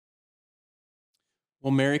Well,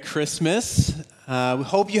 Merry Christmas. We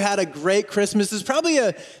hope you had a great Christmas. It's probably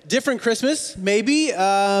a different Christmas, maybe.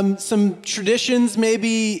 Some traditions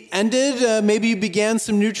maybe ended. Maybe you began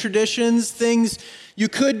some new traditions, things you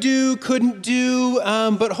could do, couldn't do,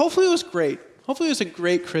 but hopefully it was great. Hopefully it was a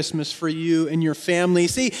great Christmas for you and your family.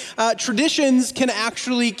 See, traditions can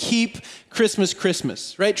actually keep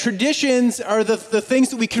Christmas, right? Traditions are the things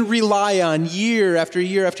that we can rely on year after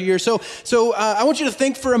year after year. So I want you to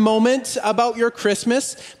think for a moment about your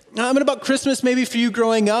Christmas, and about Christmas maybe for you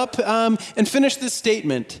growing up, and finish this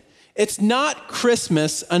statement. It's not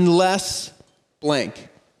Christmas unless blank.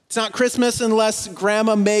 It's not Christmas unless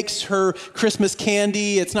grandma makes her Christmas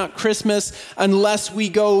candy. It's not Christmas unless we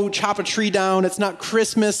go chop a tree down. It's not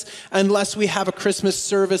Christmas unless we have a Christmas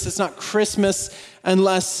service. It's not Christmas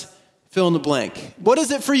unless fill in the blank. What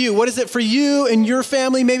is it for you? What is it for you and your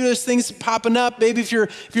family? Maybe there's things popping up. Maybe if you're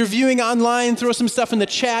viewing online, throw some stuff in the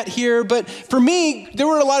chat here. But for me, there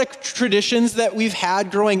were a lot of traditions that we've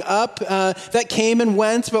had growing up that came and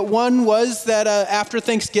went. But one was that after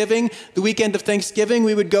Thanksgiving, the weekend of Thanksgiving,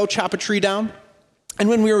 we would go chop a tree down. And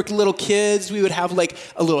when we were little kids, we would have like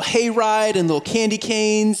a little hayride and little candy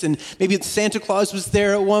canes, and maybe Santa Claus was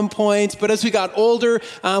there at one point. But as we got older,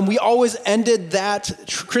 we always ended that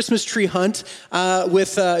Christmas tree hunt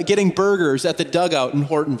with getting burgers at the Dugout in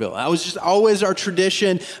Hortonville. That was just always our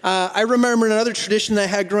tradition. I remember another tradition that I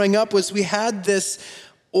had growing up was we had this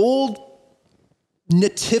old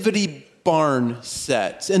nativity barn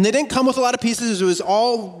set. And they didn't come with a lot of pieces. It was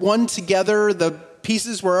all one together. The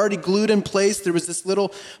pieces were already glued in place. There was this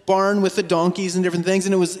little barn with the donkeys and different things,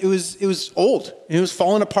 and it was old. It was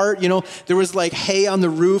falling apart. You know, there was like hay on the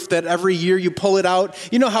roof that every year you pull it out.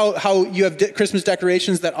 You know how you have Christmas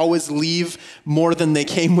decorations that always leave more than they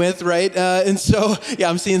came with, right? And so,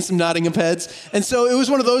 yeah, I'm seeing some nodding of heads. And so it was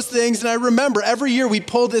one of those things, and I remember every year we'd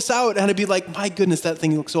pull this out, and I'd be like, my goodness, that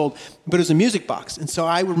thing looks old. But it was a music box. And so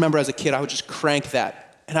I remember as a kid, I would just crank that.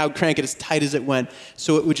 And I would crank it as tight as it went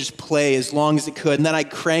so it would just play as long as it could. And then I'd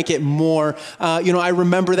crank it more. I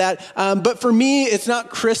remember that. But for me, it's not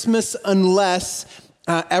Christmas unless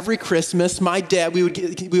every Christmas, my dad, we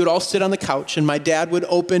would all sit on the couch, and my dad would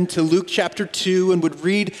open to Luke chapter 2 and would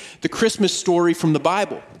read the Christmas story from the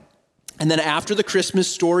Bible. And then after the Christmas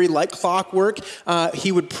story, like clockwork,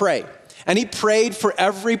 he would pray. And he prayed for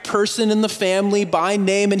every person in the family by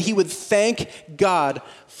name, and he would thank God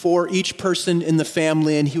for each person in the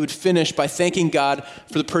family, and he would finish by thanking God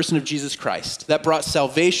for the person of Jesus Christ. That brought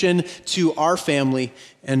salvation to our family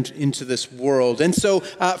and into this world. And so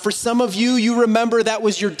for some of you, you remember that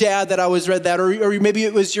was your dad that always read that, or maybe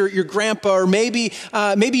it was your grandpa, or maybe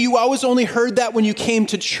you always only heard that when you came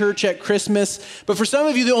to church at Christmas. But for some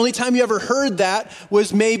of you, the only time you ever heard that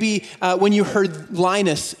was maybe when you heard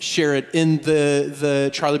Linus share it in the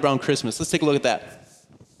Charlie Brown Christmas. Let's take a look at that.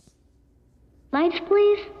 Lights,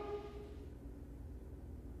 please.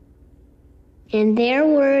 And there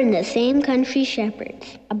were in the same country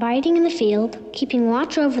shepherds, abiding in the field, keeping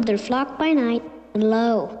watch over their flock by night. And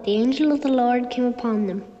lo, the angel of the Lord came upon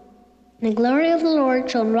them. And the glory of the Lord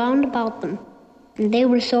shone round about them. And they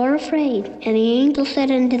were sore afraid. And the angel said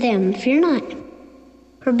unto them, Fear not.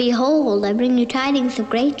 For behold, I bring you tidings of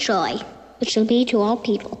great joy, which shall be to all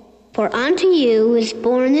people. For unto you is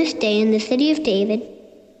born this day in the city of David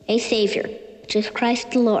a Savior, which is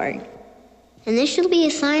Christ the Lord. And this shall be a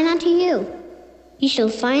sign unto you. Ye shall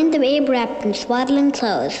find the babe wrapped in swaddling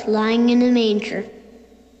clothes, lying in a manger.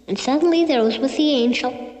 And suddenly there was with the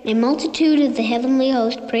angel a multitude of the heavenly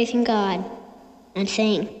host praising God, and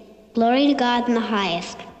saying, Glory to God in the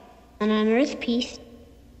highest, and on earth peace,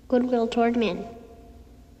 goodwill toward men.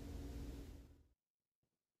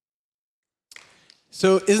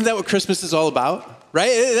 So isn't that what Christmas is all about,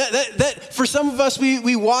 right? That for some of us,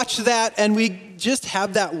 we watch that and we just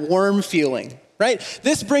have that warm feeling, right?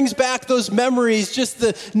 This brings back those memories, just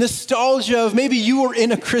the nostalgia of maybe you were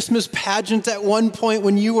in a Christmas pageant at one point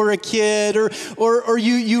when you were a kid, or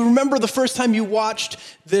you remember the first time you watched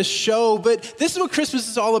this show. But this is what Christmas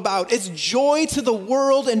is all about. It's joy to the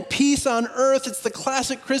world and peace on earth. It's the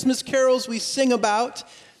classic Christmas carols we sing about.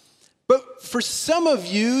 But for some of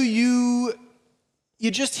you, you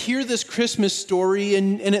just hear this Christmas story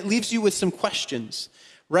and it leaves you with some questions,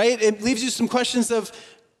 right? It leaves you some questions of,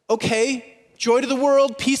 okay, joy to the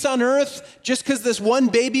world, peace on earth, just because this one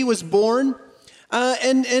baby was born.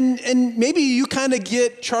 And maybe you kind of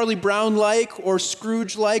get Charlie Brown-like or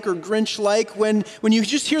Scrooge-like or Grinch-like when you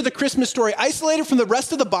just hear the Christmas story. Isolated from the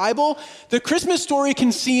rest of the Bible, the Christmas story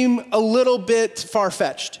can seem a little bit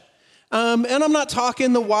far-fetched. And I'm not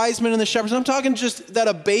talking the wise men and the shepherds. I'm talking just that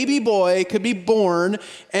a baby boy could be born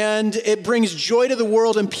and it brings joy to the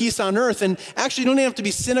world and peace on earth. And actually, you don't even have to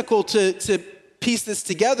be cynical to piece this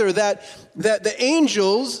together, that the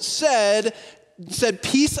angels said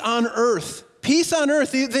peace on earth. Peace on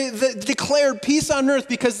earth. They declared peace on earth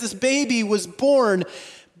because this baby was born.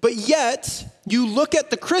 But yet, you look at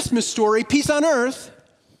the Christmas story, peace on earth,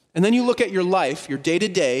 and then you look at your life, your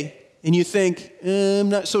day-to-day, and you think, I'm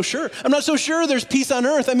not so sure. I'm not so sure there's peace on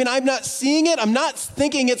earth. I mean, I'm not seeing it. I'm not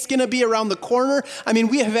thinking it's going to be around the corner. I mean,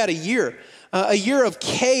 we have had a year of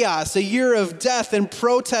chaos, a year of death and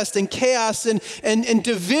protest and chaos and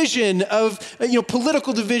division of,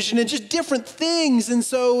 political division and just different things. And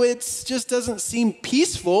so it just doesn't seem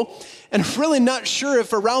peaceful. And I'm really not sure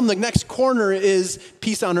if around the next corner is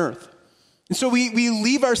peace on earth. And so we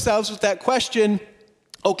leave ourselves with that question,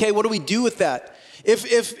 okay, what do we do with that?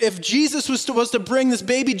 If Jesus was supposed to bring, this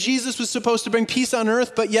baby Jesus was supposed to bring peace on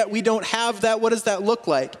earth, but yet we don't have that, what does that look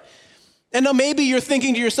like? And now maybe you're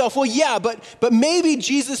thinking to yourself, well, yeah, but maybe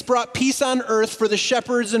Jesus brought peace on earth for the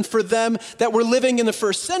shepherds and for them that were living in the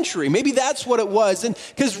first century. Maybe that's what it was. And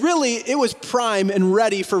because really it was prime and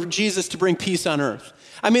ready for Jesus to bring peace on earth.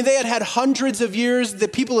 I mean, they had hundreds of years, the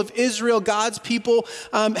people of Israel, God's people,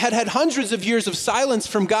 had hundreds of years of silence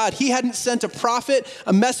from God. He hadn't sent a prophet,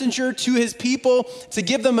 a messenger to his people to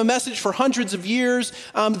give them a message for hundreds of years.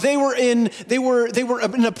 They were an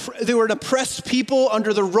oppressed people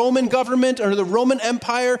under the Roman government, under the Roman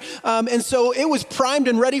Empire. And so it was primed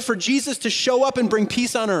and ready for Jesus to show up and bring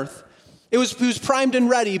peace on earth. It was primed and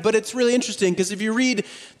ready, but it's really interesting because if you read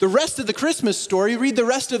the rest of the Christmas story, you read the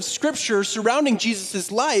rest of Scripture surrounding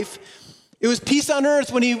Jesus' life, it was peace on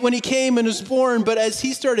earth when he came and was born, but as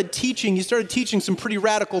he started teaching some pretty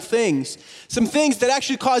radical things, some things that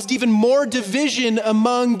actually caused even more division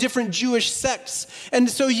among different Jewish sects. And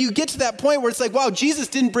so you get to that point where it's like, wow, Jesus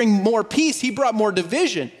didn't bring more peace, he brought more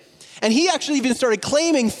division. And he actually even started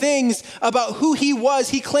claiming things about who he was.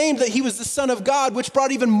 He claimed that he was the Son of God, which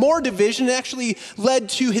brought even more division and actually led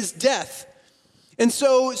to his death. And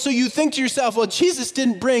so you think to yourself, well, Jesus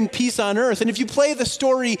didn't bring peace on earth. And if you play the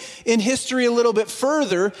story in history a little bit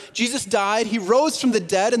further, Jesus died, he rose from the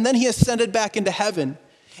dead, and then he ascended back into heaven.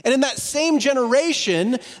 And in that same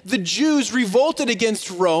generation, the Jews revolted against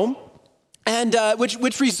Rome, and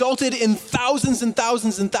which resulted in thousands and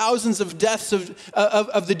thousands and thousands of deaths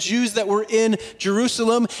of the Jews that were in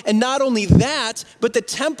Jerusalem. And not only that, but the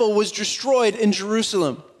temple was destroyed in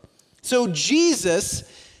Jerusalem. So Jesus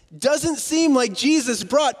doesn't seem like Jesus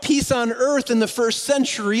brought peace on earth in the first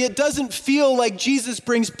century. It doesn't feel like Jesus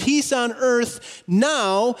brings peace on earth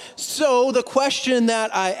now. So the question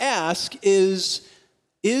that I ask is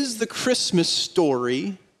the Christmas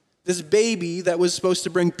story, this baby that was supposed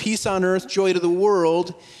to bring peace on earth, joy to the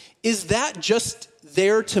world, is that just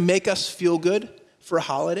there to make us feel good for a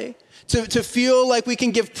holiday? To feel like we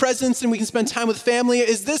can give presents and we can spend time with family?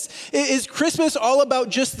 Is Christmas all about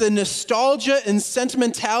just the nostalgia and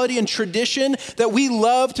sentimentality and tradition that we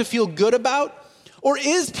love to feel good about? Or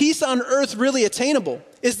is peace on earth really attainable?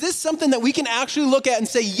 Is this something that we can actually look at and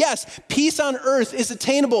say, yes, peace on earth is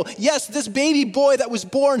attainable. Yes, this baby boy that was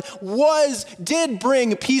born did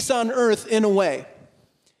bring peace on earth in a way.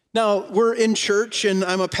 Now, we're in church and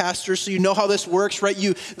I'm a pastor, so you know how this works, right?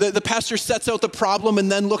 The pastor sets out the problem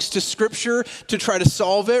and then looks to Scripture to try to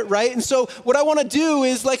solve it, right? And so what I want to do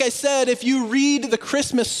is, like I said, if you read the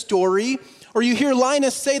Christmas story, or you hear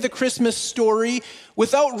Linus say the Christmas story,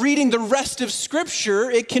 without reading the rest of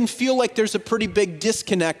Scripture, it can feel like there's a pretty big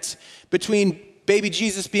disconnect between baby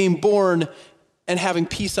Jesus being born and having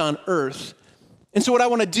peace on earth. And so what I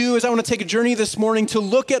want to do is I want to take a journey this morning to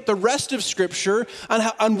look at the rest of Scripture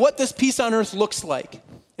on what this peace on earth looks like,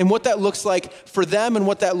 and what that looks like for them and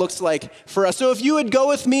what that looks like for us. So if you would go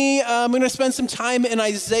with me, I'm going to spend some time in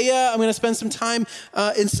Isaiah. I'm going to spend some time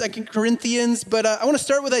in 2 Corinthians. But I want to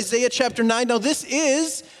start with Isaiah chapter 9. Now, this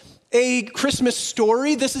is a Christmas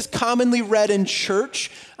story. This is commonly read in church.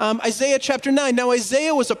 Isaiah chapter 9. Now,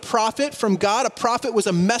 Isaiah was a prophet from God. A prophet was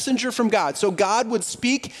a messenger from God. So God would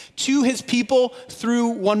speak to his people through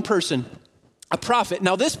one person. A prophet.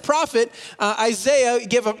 Now, this prophet, Isaiah,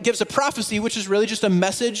 gives a prophecy, which is really just a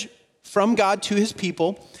message from God to his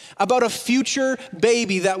people about a future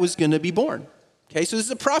baby that was going to be born. Okay, so this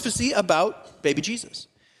is a prophecy about baby Jesus.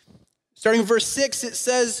 Starting in verse 6, it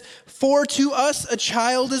says, "For to us a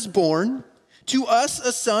child is born, to us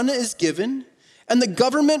a son is given, and the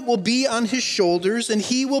government will be on his shoulders, and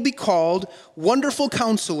he will be called Wonderful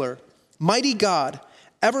Counselor, Mighty God,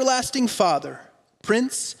 Everlasting Father,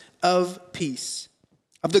 Prince of Peace.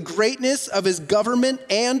 Of the greatness of his government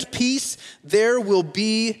and peace, there will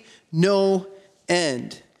be no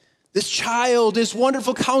end. This child is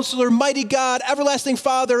Wonderful Counselor, Mighty God, Everlasting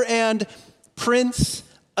Father, and Prince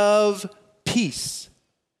of Peace.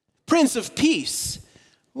 Prince of Peace.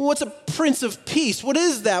 What's a Prince of Peace? What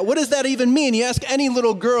is that? What does that even mean? You ask any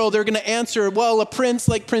little girl, they're going to answer, well, a prince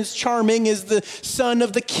like Prince Charming is the son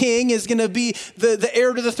of the king, is going to be the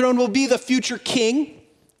heir to the throne, will be the future king.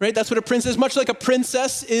 Right? That's what a prince is. Much like a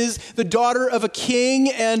princess is the daughter of a king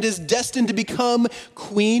and is destined to become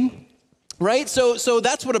queen. Right? So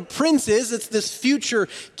that's what a prince is. It's this future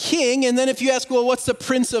king. And then if you ask, well, what's the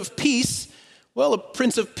Prince of Peace? Well, a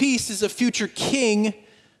Prince of Peace is a future king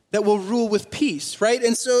that will rule with peace, right?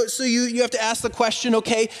 And so you have to ask the question,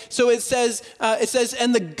 okay, so it says,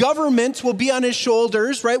 and the government will be on his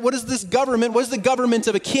shoulders, right? What is this government? What is the government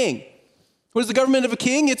of a king? What is the government of a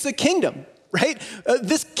king? It's a kingdom, right?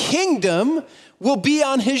 This kingdom will be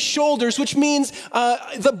on his shoulders, which means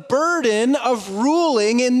the burden of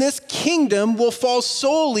ruling in this kingdom will fall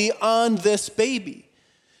solely on this baby.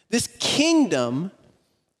 This kingdom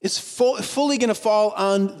is fully going to fall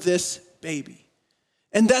on this baby.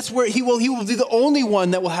 And that's where he will be the only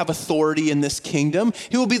one that will have authority in this kingdom.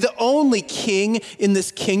 He will be the only king in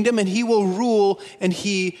this kingdom, and he will rule and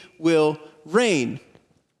he will reign.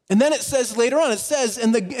 And then it says later on, it says,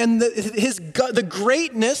 the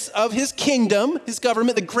greatness of his kingdom, his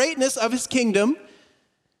government, the greatness of his kingdom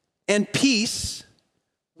and peace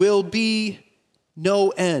will be no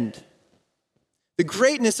end. The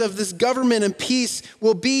greatness of this government and peace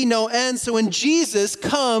will be no end. So when Jesus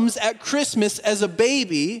comes at Christmas as a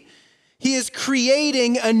baby, he is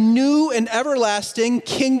creating a new and everlasting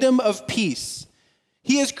kingdom of peace.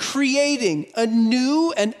 He is creating a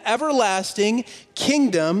new and everlasting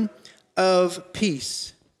kingdom of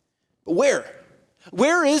peace. But where?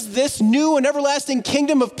 Where is this new and everlasting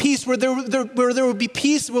kingdom of peace where there will be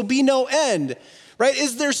peace, will be no end? Right?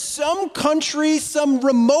 Is there some country, some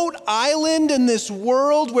remote island in this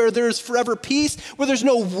world where there's forever peace, where there's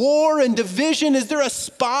no war and division? Is there a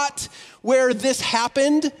spot where this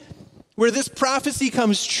happened, where this prophecy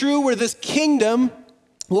comes true, where this kingdom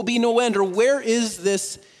will be no end? Or where is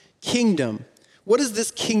this kingdom? What does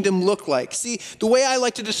this kingdom look like? See, the way I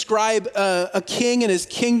like to describe a king and his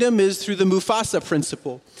kingdom is through the Mufasa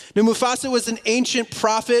principle. Now, Mufasa was an ancient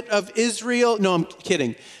prophet of Israel. No, I'm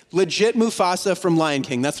kidding. Legit Mufasa from Lion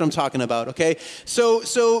King. That's what I'm talking about, okay? So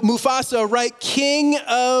Mufasa, right, king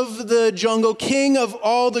of the jungle, king of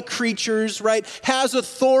all the creatures, right, has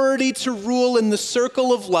authority to rule in the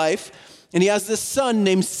circle of life. And he has this son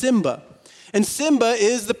named Simba. And Simba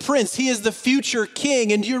is the prince. He is the future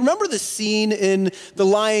king. And do you remember the scene in The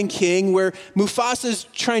Lion King where Mufasa is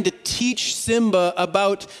trying to teach Simba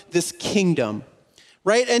about this kingdom?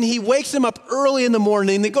 Right? And he wakes him up early in the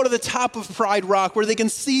morning. They go to the top of Pride Rock where they can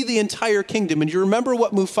see the entire kingdom. And you remember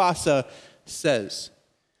what Mufasa says,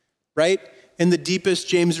 right? In the deepest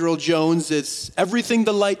James Earl Jones, it's everything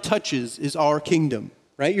the light touches is our kingdom,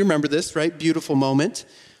 right? You remember this, right? Beautiful moment,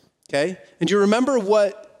 okay? And do you remember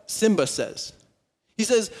what Simba says? He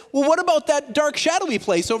says, well, what about that dark, shadowy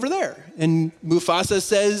place over there? And Mufasa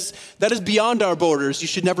says, that is beyond our borders. You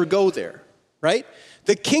should never go there, right?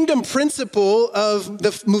 The kingdom principle of the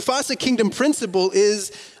Mufasa kingdom principle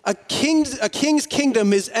is a king's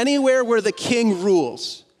kingdom is anywhere where the king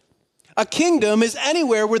rules. A kingdom is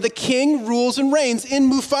anywhere where the king rules and reigns. In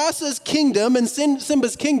Mufasa's kingdom and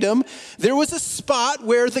Simba's kingdom, there was a spot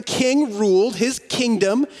where the king ruled his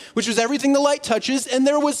kingdom, which was everything the light touches, and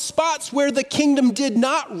there was spots where the kingdom did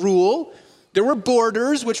not rule. There were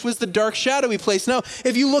borders, which was the dark, shadowy place. Now,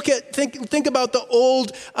 if you look at, think about the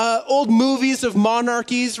old movies of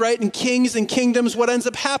monarchies, right, and kings and kingdoms, what ends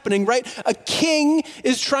up happening, right? A king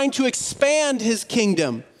is trying to expand his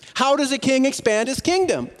kingdom. How does a king expand his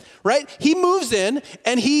kingdom? Right? He moves in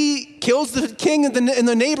and he kills the king in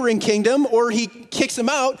the neighboring kingdom, or he kicks him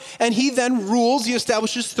out, and he then rules, he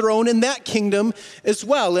establishes throne in that kingdom as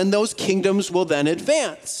well, and those kingdoms will then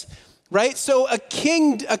advance. Right? So a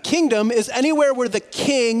kingdom is anywhere where the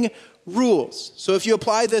king rules. So if you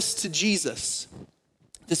apply this to Jesus,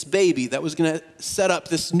 this baby that was going to set up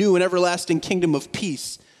this new and everlasting kingdom of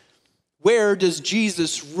peace, where does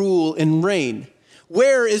Jesus rule and reign?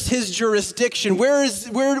 Where is his jurisdiction? Where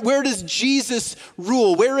does Jesus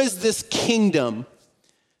rule? Where is this kingdom?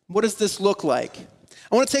 What does this look like?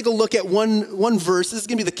 I want to take a look at one verse. This is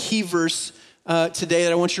going to be the key verse today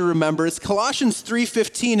that I want you to remember. It's Colossians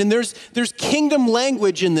 3:15, and there's kingdom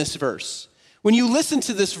language in this verse. When you listen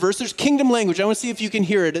to this verse, there's kingdom language. I want to see if you can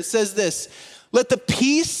hear it. It says this: let the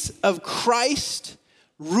peace of Christ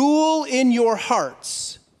rule in your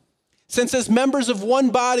hearts, since as members of one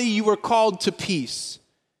body you were called to peace,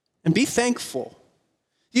 and be thankful.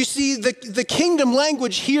 You see, the kingdom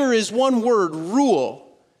language here is one word, rule.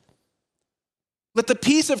 Let the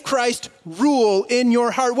peace of Christ rule in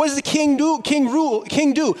your heart. What does the king do? King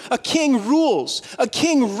do. A king rules. A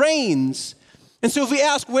king reigns. And so if we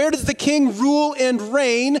ask, where does the king rule and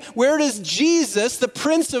reign? Where does Jesus, the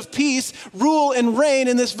Prince of Peace, rule and reign?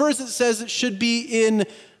 In this verse it says it should be in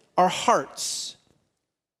our hearts.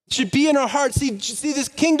 It should be in our hearts. See this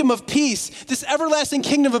kingdom of peace, this everlasting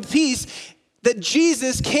kingdom of peace that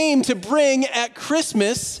Jesus came to bring at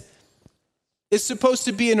Christmas is supposed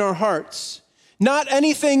to be in our hearts. Not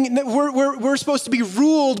anything, we're supposed to be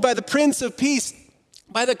ruled by the Prince of Peace,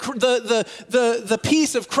 by the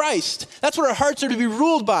peace of Christ. That's what our hearts are to be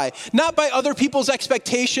ruled by. Not by other people's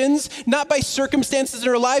expectations, not by circumstances in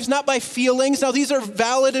our lives, not by feelings. Now, these are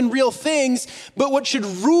valid and real things, but what should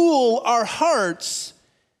rule our hearts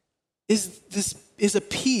is a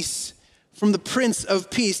peace from the Prince of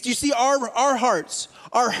Peace. Do you see our hearts?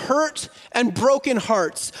 Our hurt and broken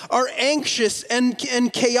hearts, our anxious and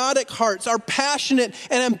chaotic hearts, our passionate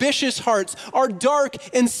and ambitious hearts, our dark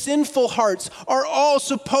and sinful hearts are all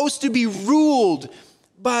supposed to be ruled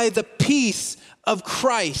by the peace of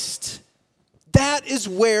Christ. That is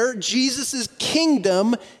where Jesus'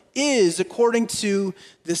 kingdom is, according to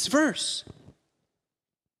this verse.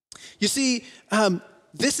 You see,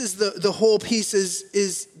 this is the whole piece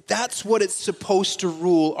is that's what it's supposed to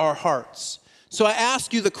rule our hearts. So I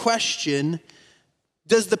ask you the question,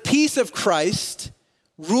 does the peace of Christ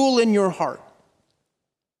rule in your heart?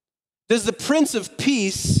 Does the Prince of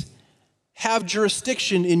Peace have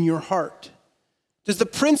jurisdiction in your heart? Does the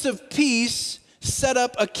Prince of Peace set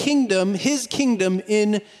up a kingdom, his kingdom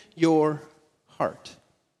in your heart?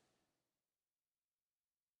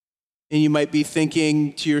 And you might be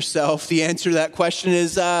thinking to yourself, the answer to that question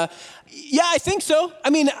is, yeah, I think so. I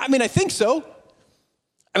mean, I think so.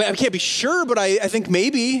 I can't be sure, but I think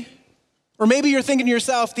maybe. Or maybe you're thinking to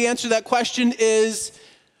yourself, the answer to that question is,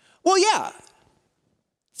 well, yeah,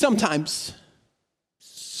 sometimes.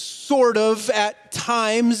 Sort of, at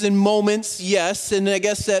times and moments, yes, and I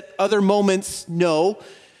guess at other moments, no.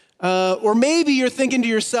 Or maybe you're thinking to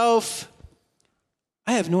yourself,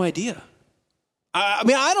 I have no idea.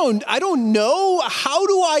 I don't know. How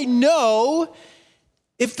do I know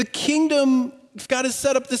if the kingdom, if God has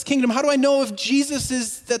set up this kingdom, how do I know if Jesus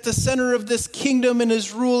is at the center of this kingdom and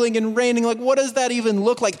is ruling and reigning? Like, what does that even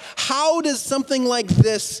look like? How does something like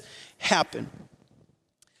this happen? I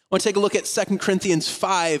want to take a look at 2 Corinthians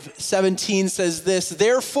 5:17 says this,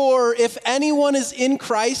 therefore, if anyone is in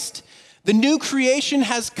Christ, the new creation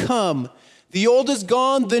has come. The old is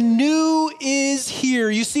gone, the new is here.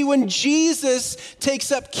 You see, when Jesus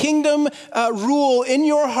takes up kingdom rule in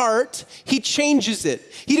your heart, he changes it.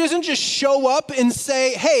 He doesn't just show up and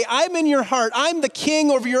say, hey, I'm in your heart. I'm the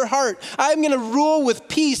king over your heart. I'm going to rule with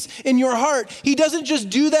peace in your heart. He doesn't just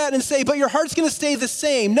do that and say, but your heart's going to stay the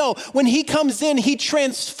same. No, when he comes in, he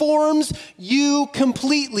transforms you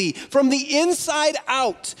completely. From the inside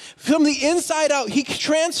out, he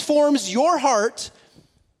transforms your heart,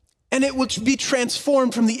 and it will be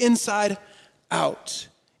transformed from the inside out.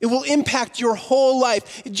 It will impact your whole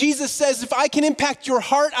life. Jesus says, if I can impact your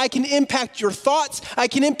heart, I can impact your thoughts, I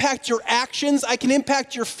can impact your actions, I can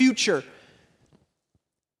impact your future.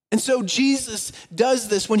 And so Jesus does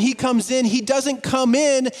this. When he comes in, he doesn't come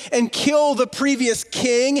in and kill the previous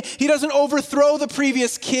king. He doesn't overthrow the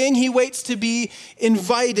previous king. He waits to be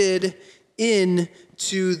invited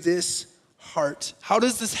into this heart. How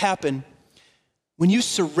does this happen? When you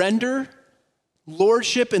surrender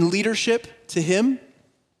lordship and leadership to him,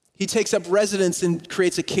 he takes up residence and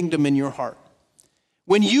creates a kingdom in your heart.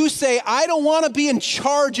 When you say, I don't want to be in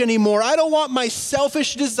charge anymore. I don't want my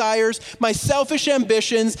selfish desires, my selfish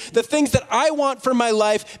ambitions, the things that I want for my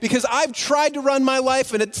life, because I've tried to run my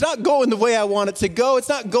life and it's not going the way I want it to go. It's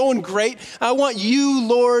not going great. I want you,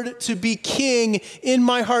 Lord, to be king in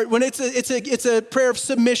my heart. When it's a prayer of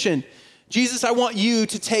submission. Jesus, I want you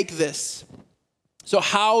to take this. So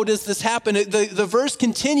how does this happen? The verse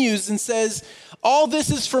continues and says, all this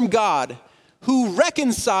is from God, who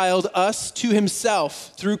reconciled us to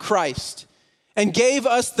himself through Christ and gave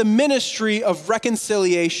us the ministry of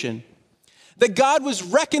reconciliation. That God was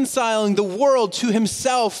reconciling the world to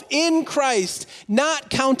himself in Christ, not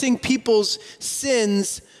counting people's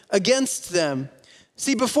sins against them.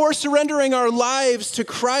 See, before surrendering our lives to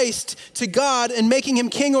Christ, to God, and making him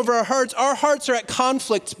king over our hearts are at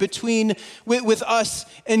conflict with us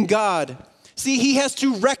and God. See, he has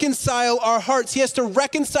to reconcile our hearts. He has to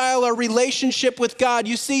reconcile our relationship with God.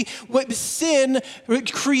 You see, what sin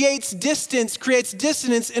creates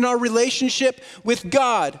dissonance in our relationship with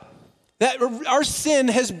God. That our sin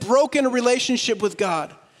has broken a relationship with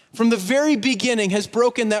God. from the very beginning has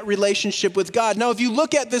broken that relationship with God. Now, if you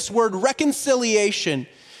look at this word reconciliation,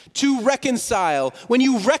 to reconcile, when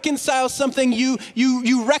you reconcile something, you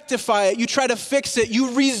rectify it, you try to fix it,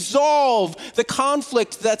 you resolve the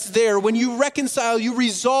conflict that's there. When you reconcile, you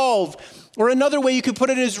resolve. Or another way you could put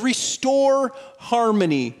it is restore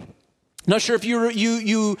harmony. Not sure if you're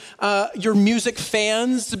music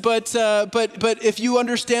fans, but if you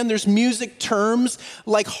understand, there's music terms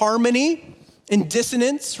like harmony and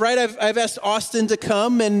dissonance, right? I've asked Austin to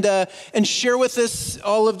come and share with us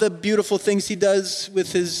all of the beautiful things he does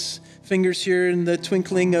with his fingers here in the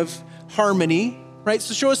twinkling of harmony, right?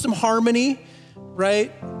 So show us some harmony,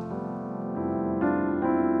 right?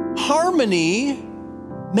 Harmony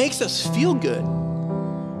makes us feel good.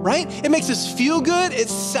 Right? It makes us feel good. It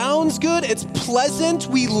sounds good. It's pleasant.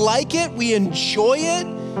 We like it. We enjoy it.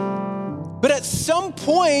 But at some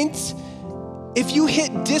point, if you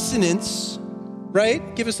hit dissonance,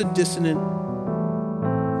 right? Give us a dissonant chord.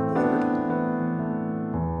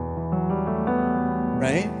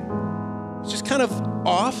 Right? It's just kind of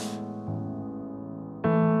off.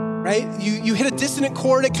 Right? You hit a dissonant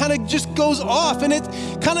chord, it kind of just goes off, and it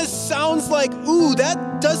kind of sounds like, ooh,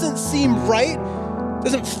 that doesn't seem right.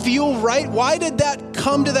 Doesn't feel right. Why did that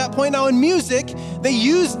come to that point? Now in music, they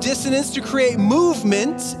use dissonance to create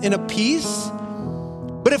movement in a piece.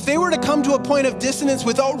 But if they were to come to a point of dissonance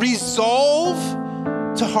without resolve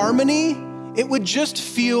to harmony, it would just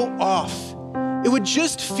feel off. It would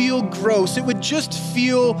just feel gross. It would just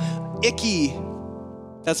feel icky.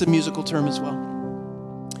 That's a musical term as well.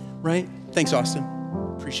 Right? Thanks, Austin.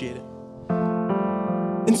 Appreciate it.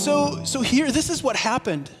 And so here, this is what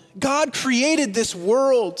happened. God created this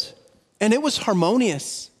world, and it was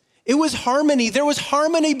harmonious. It was harmony. There was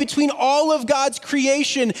harmony between all of God's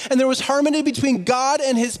creation, and there was harmony between God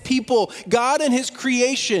and his people, God and his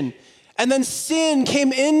creation. And then sin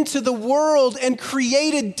came into the world and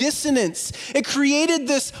created dissonance. It created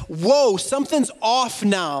this, whoa, something's off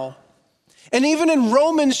now. And even in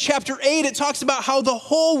Romans chapter 8, it talks about how the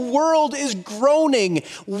whole world is groaning,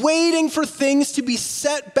 waiting for things to be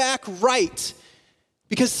set back right,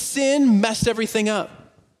 because sin messed everything up.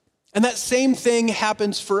 And that same thing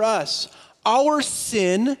happens for us. Our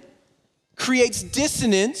sin creates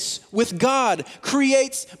dissonance with God,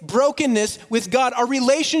 creates brokenness with God. Our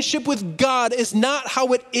relationship with God is not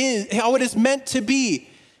how it is meant to be.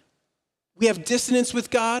 We have dissonance with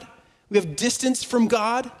God. We have distance from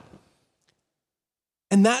God.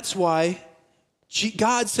 And that's why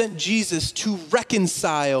God sent Jesus to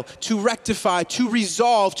reconcile, to rectify, to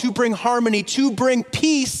resolve, to bring harmony, to bring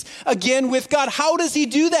peace again with God. How does he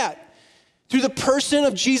do that? Through the person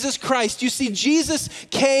of Jesus Christ. You see, Jesus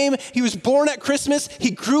came, he was born at Christmas,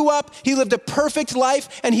 he grew up, he lived a perfect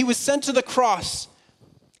life, and he was sent to the cross.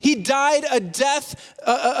 He died a death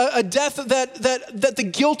that the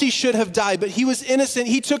guilty should have died, but he was innocent.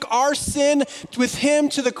 He took our sin with him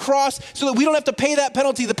to the cross so that we don't have to pay that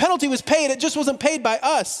penalty. The penalty was paid, it just wasn't paid by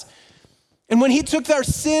us. And when he took our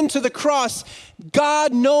sin to the cross,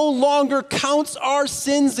 God no longer counts our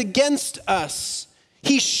sins against us.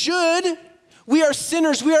 He should. We are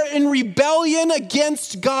sinners. We are in rebellion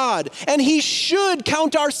against God. And he should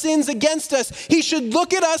count our sins against us. He should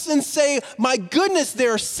look at us and say, my goodness,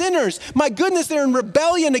 they're sinners. My goodness, they're in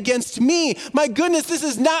rebellion against me. My goodness, this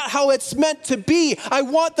is not how it's meant to be. I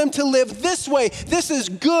want them to live this way. This is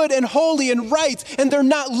good and holy and right. And they're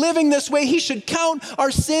not living this way. He should count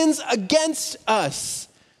our sins against us.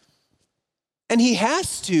 And he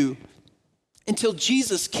has to, until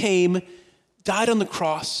Jesus came, died on the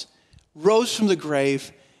cross, rose from the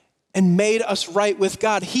grave, and made us right with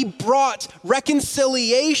God. He brought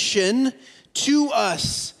reconciliation to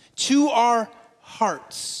us, to our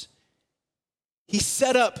hearts. He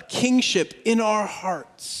set up kingship in our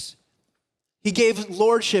hearts. He gave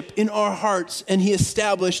lordship in our hearts, and he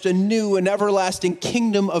established a new and everlasting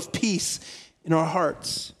kingdom of peace in our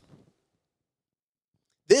hearts.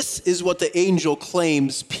 This is what the angel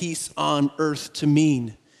claims peace on earth to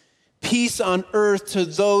mean. Peace on earth to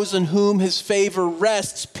those in whom his favor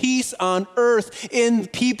rests. Peace on earth in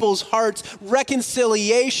people's hearts.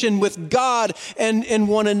 Reconciliation with God and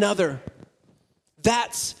one another.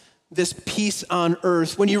 That's this peace on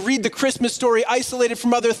earth. When you read the Christmas story isolated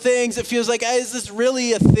from other things, it feels like, is this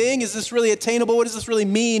really a thing? Is this really attainable? What does this really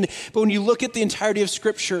mean? But when you look at the entirety of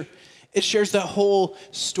Scripture, it shares that whole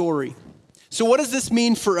story. So what does this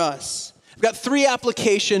mean for us? I've got 3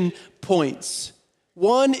 application points.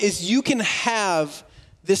 One is you can have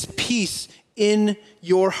this peace in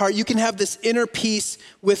your heart. You can have this inner peace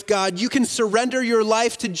with God. You can surrender your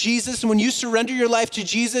life to Jesus. And when you surrender your life to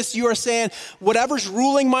Jesus, you are saying, whatever's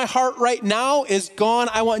ruling my heart right now is gone.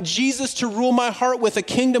 I want Jesus to rule my heart with a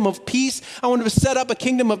kingdom of peace. I want to set up a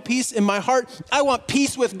kingdom of peace in my heart. I want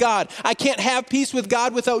peace with God. I can't have peace with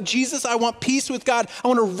God without Jesus. I want peace with God. I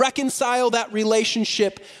want to reconcile that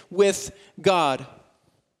relationship with God.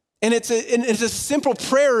 And it's a simple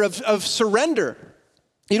prayer of surrender.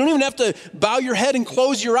 You don't even have to bow your head and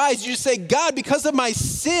close your eyes. You just say, God, because of my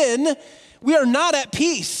sin, we are not at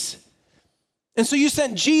peace. And so you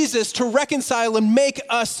sent Jesus to reconcile and make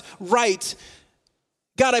us right.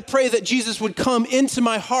 God, I pray that Jesus would come into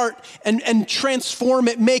my heart and transform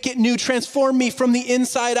it, make it new, transform me from the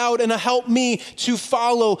inside out, and help me to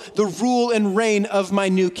follow the rule and reign of my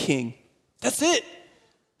new King. That's it.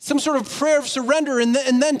 Some sort of prayer of surrender, and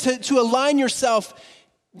then to align yourself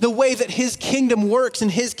the way that his kingdom works and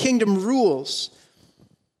his kingdom rules.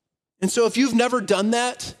 And so if you've never done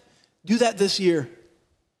that, do that this year.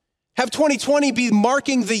 Have 2020 be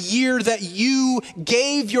marking the year that you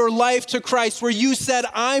gave your life to Christ, where you said,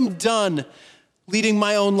 I'm done leading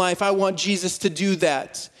my own life. I want Jesus to do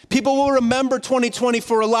that. People will remember 2020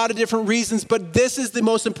 for a lot of different reasons, but this is the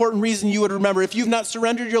most important reason you would remember. If you've not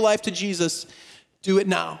surrendered your life to Jesus, do it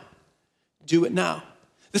now. Do it now.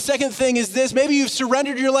 The second thing is this. Maybe you've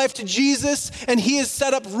surrendered your life to Jesus and he has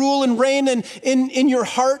set up rule and reign in your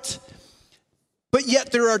heart. But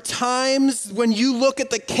yet there are times when you look at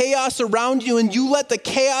the chaos around you and you let the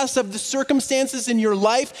chaos of the circumstances in your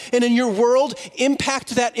life and in your world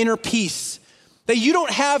impact that inner peace. That you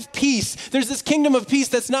don't have peace. There's this kingdom of peace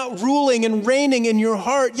that's not ruling and reigning in your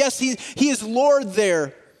heart. Yes, he is Lord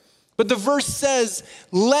there. But the verse says,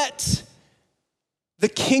 let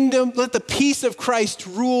the peace of Christ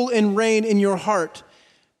rule and reign in your heart.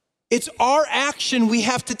 It's our action we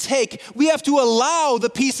have to take. We have to allow the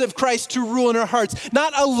peace of Christ to rule in our hearts,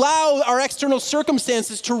 not allow our external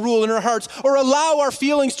circumstances to rule in our hearts, or allow our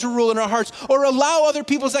feelings to rule in our hearts, or allow other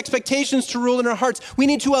people's expectations to rule in our hearts. We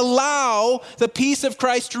need to allow the peace of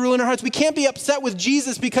Christ to rule in our hearts. We can't be upset with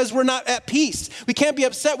Jesus because we're not at peace. We can't be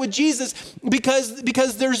upset with Jesus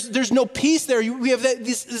because there's no peace there. We have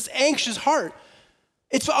this anxious heart.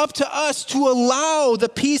 It's up to us to allow the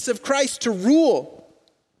peace of Christ to rule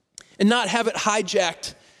and not have it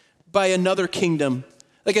hijacked by another kingdom.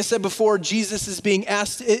 Like I said before, Jesus is being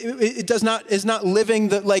asked, is not living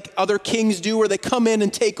like other kings do, where they come in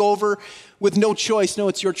and take over with no choice. No,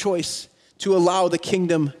 it's your choice to allow the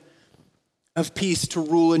kingdom of peace to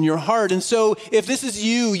rule in your heart. And so if this is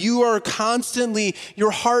you are constantly,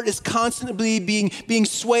 your heart is constantly being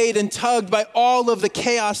swayed and tugged by all of the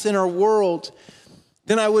chaos in our world,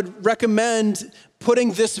 then I would recommend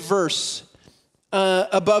putting this verse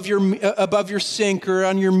above your sink or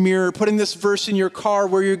on your mirror, putting this verse in your car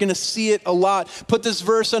where you're going to see it a lot. Put this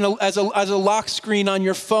verse as a lock screen on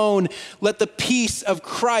your phone. Let the peace of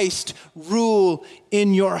Christ rule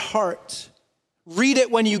in your heart. Read it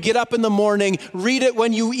when you get up in the morning. Read it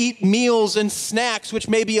when you eat meals and snacks, which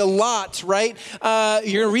may be a lot, right?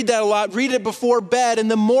 You're going to read that a lot. Read it before bed. And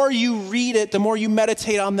the more you read it, the more you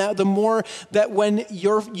meditate on that, the more that when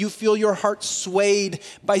you feel your heart swayed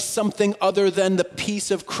by something other than the peace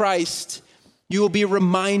of Christ, you will be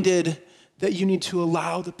reminded that you need to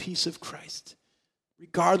allow the peace of Christ,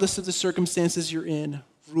 regardless of the circumstances you're in,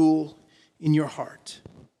 rule in your heart.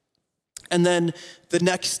 And then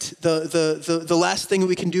the last thing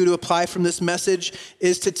we can do to apply from this message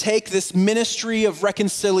is to take this ministry of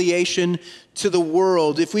reconciliation to the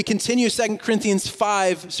world. If we continue 2 Corinthians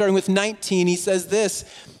 5, starting with 19, he says this,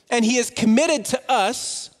 and he has committed to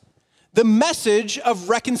us the message of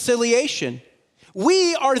reconciliation.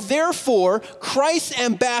 We are therefore Christ's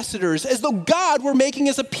ambassadors, as though God were making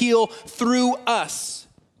his appeal through us.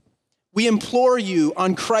 We implore you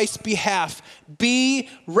on Christ's behalf, be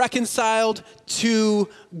reconciled to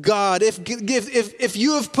God. If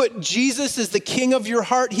you have put Jesus as the king of your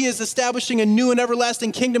heart, he is establishing a new and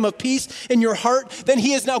everlasting kingdom of peace in your heart, then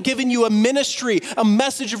he has now given you a ministry, a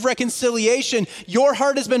message of reconciliation. Your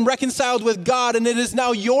heart has been reconciled with God, and it is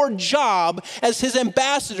now your job as his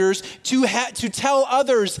ambassadors to tell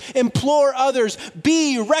others, implore others,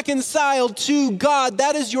 be reconciled to God.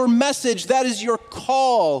 That is your message. That is your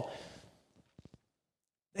call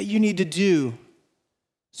that you need to do.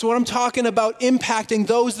 So when I'm talking about impacting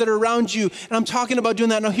those that are around you, and I'm talking about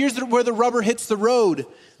doing that, now here's where the rubber hits the road.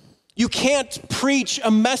 You can't preach a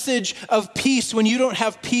message of peace when you don't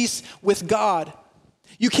have peace with God.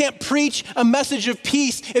 You can't preach a message of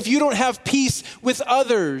peace if you don't have peace with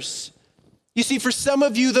others. You see, for some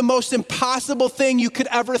of you, the most impossible thing you could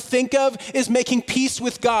ever think of is making peace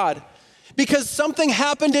with God. because something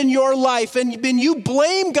happened in your life and you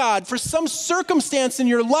blame God for some circumstance in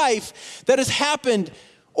your life that has happened,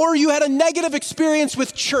 or you had a negative experience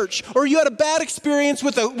with church, or you had a bad experience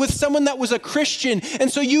with someone that was a Christian, and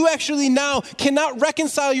so you actually now cannot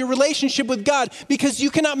reconcile your relationship with God because you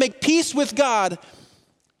cannot make peace with God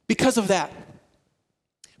because of that.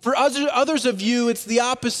 For others of you, it's the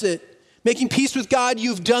opposite. Making peace with God,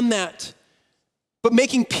 you've done that. But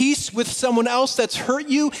making peace with someone else that's hurt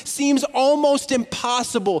you seems almost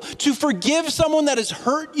impossible. To forgive someone that has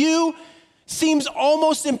hurt you seems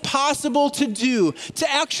almost impossible to do.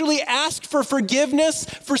 To actually ask for forgiveness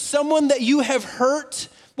for someone that you have hurt,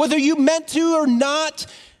 whether you meant to or not,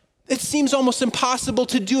 it seems almost impossible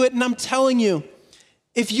to do it. And I'm telling you,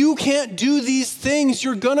 if you can't do these things,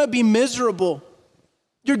 you're gonna be miserable.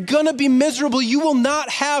 You're gonna be miserable. You will not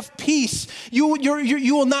have peace. You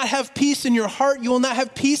will not have peace in your heart. You will not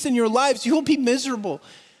have peace in your lives. You will be miserable.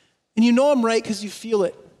 And you know I'm right because you feel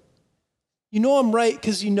it. You know I'm right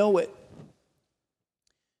because you know it.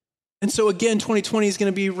 And so again, 2020 is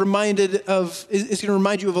going to be is going to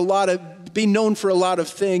remind you of being known for a lot of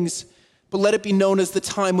things, but let it be known as the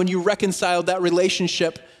time when you reconciled that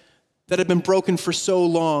relationship that had been broken for so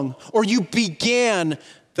long, or you began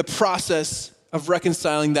the process of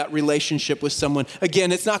reconciling that relationship with someone.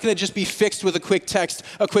 Again, it's not going to just be fixed with a quick text,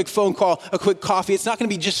 a quick phone call, a quick coffee. It's not going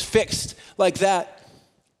to be just fixed like that.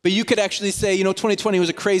 But you could actually say, 2020 was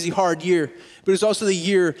a crazy hard year, but it was also the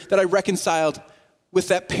year that I reconciled with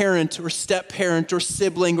that parent or step-parent or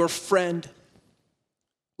sibling or friend.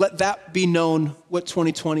 Let that be known what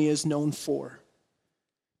 2020 is known for.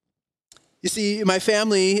 You see, my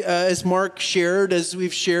family, as Mark shared, as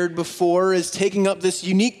we've shared before, is taking up this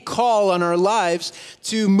unique call on our lives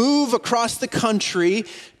to move across the country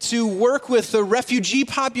to work with the refugee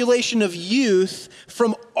population of youth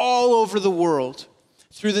from all over the world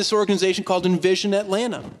through this organization called Envision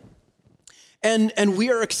Atlanta. And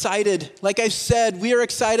we are excited. Like I said, we are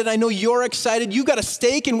excited. I know you're excited. You got a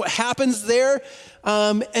stake in what happens there.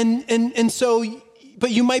 But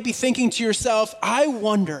you might be thinking to yourself, I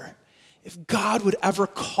wonder if God would ever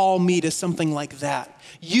call me to something like that.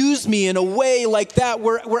 Use me in a way like that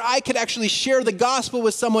where I could actually share the gospel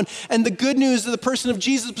with someone and the good news of the person of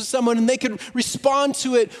Jesus with someone, and they could respond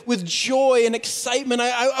to it with joy and excitement.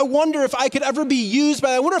 I wonder if I could ever be used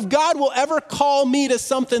by that. I wonder if God will ever call me to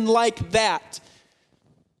something like that.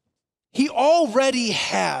 He already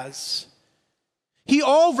has. He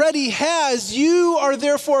already has. You are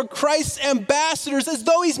therefore Christ's ambassadors, as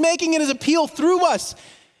though he's making it his appeal through us.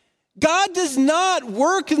 God does not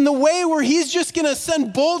work in the way where he's just going to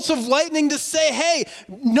send bolts of lightning to say, hey,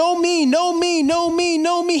 know me, know me, know me,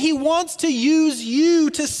 know me. He wants to use you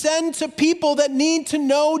to send to people that need to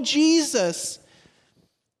know Jesus.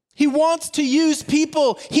 He wants to use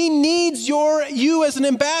people. He needs you as an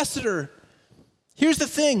ambassador. Here's the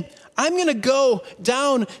thing. I'm going to go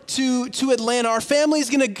down to Atlanta. Our family's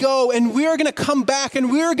going to go, and we're going to come back, and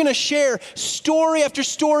we're going to share story after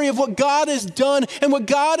story of what God has done and what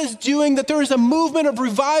God is doing, that there is a movement of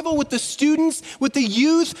revival with the students, with the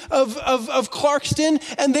youth of Clarkston,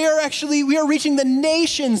 and we are reaching the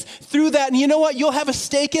nations through that. And you know what? You'll have a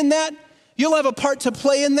stake in that. You'll have a part to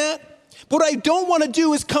play in that. But what I don't want to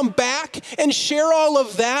do is come back and share all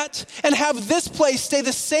of that and have this place stay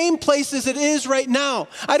the same place as it is right now.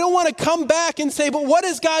 I don't want to come back and say, but what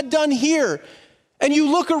has God done here? And you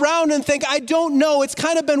look around and think, I don't know. It's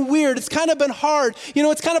kind of been weird. It's kind of been hard.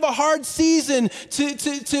 It's kind of a hard season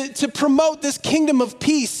to promote this kingdom of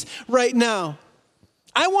peace right now.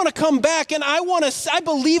 I want to come back and I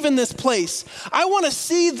believe in this place. I want to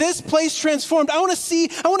see this place transformed. I want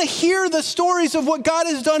to hear the stories of what God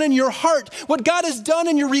has done in your heart, what God has done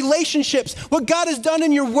in your relationships, what God has done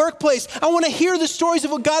in your workplace. I want to hear the stories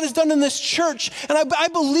of what God has done in this church. And I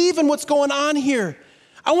believe in what's going on here.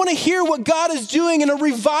 I want to hear what God is doing in a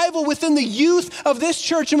revival within the youth of this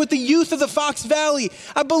church and with the youth of the Fox Valley.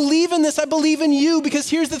 I believe in this. I believe in you, because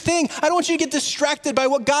here's the thing. I don't want you to get distracted by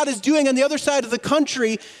what God is doing on the other side of the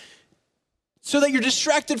country so that you're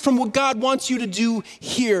distracted from what God wants you to do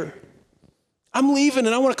here. I'm leaving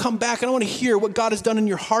and I want to come back and I want to hear what God has done in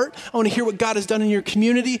your heart. I want to hear what God has done in your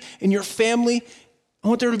community, in your family. I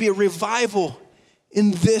want there to be a revival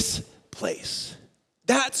in this place.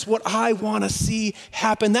 That's what I want to see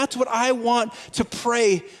happen. That's what I want to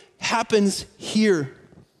pray happens here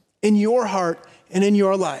in your heart and in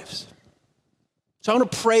your lives. So I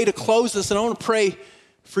want to pray to close this, and I want to pray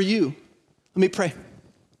for you. Let me pray.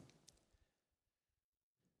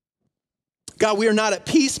 God, we are not at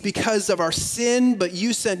peace because of our sin, but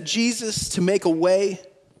you sent Jesus to make a way.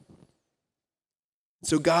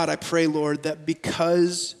 So God, I pray, Lord, that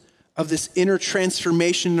because of this inner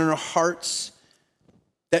transformation in our hearts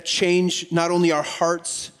that change not only our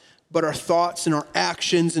hearts, but our thoughts and our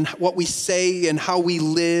actions and what we say and how we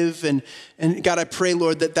live. And God, I pray,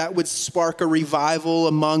 Lord, that would spark a revival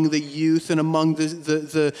among the youth and among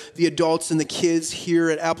the adults and the kids here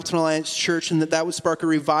at Appleton Alliance Church, and that would spark a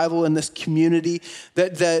revival in this community,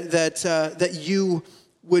 that you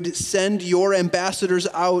would send your ambassadors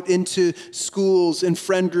out into schools and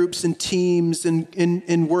friend groups and teams and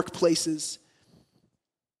in workplaces.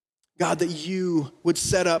 God, that you would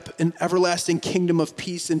set up an everlasting kingdom of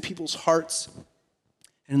peace in people's hearts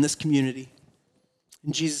and in this community.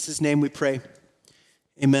 In Jesus' name we pray.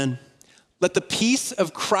 Amen. Let the peace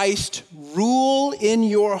of Christ rule in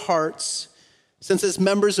your hearts, since as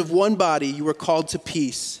members of one body you are called to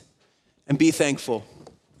peace, and be thankful.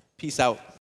 Peace out.